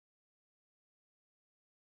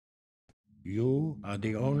You are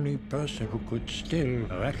the only person who could still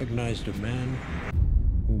recognize the man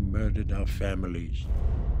who murdered our families.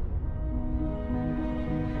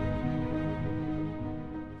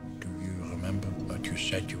 Do you remember what you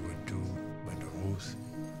said you would do when Ruth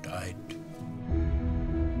died?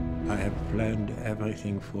 I have planned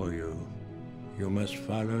everything for you. You must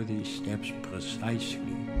follow these steps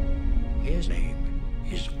precisely. His name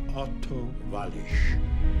is Otto Wallisch.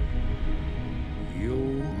 You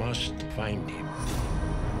must find him.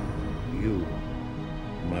 You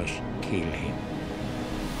must kill him.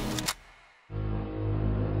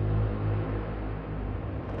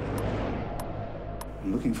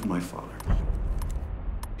 I'm looking for my father.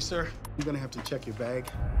 Sir, you're gonna have to check your bag.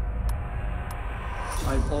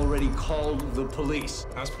 I've already called the police.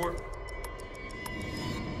 Passport?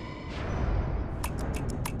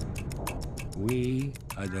 We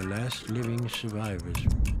are the last living survivors.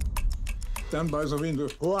 Stand by the window.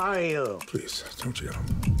 Who are you? Please, don't yell.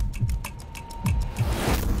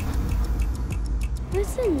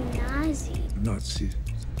 What's a Nazi? Nazi,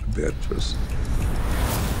 a bad person.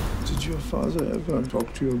 Did your father ever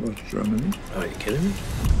talk to you about Germany? Are you kidding me?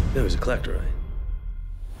 No, he's a collector, right?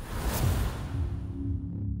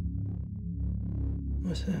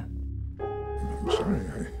 What's that? I'm sorry,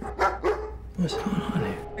 What's going on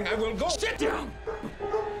here? I will go. Sit down!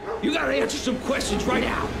 You gotta answer some questions right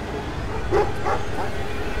now!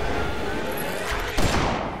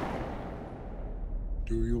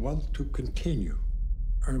 Do you want to continue?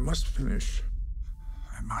 I must finish.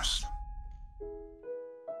 I must.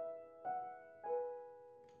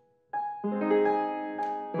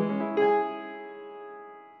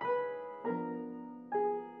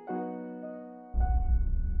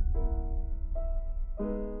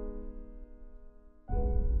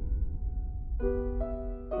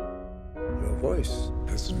 Your voice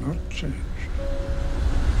has not changed.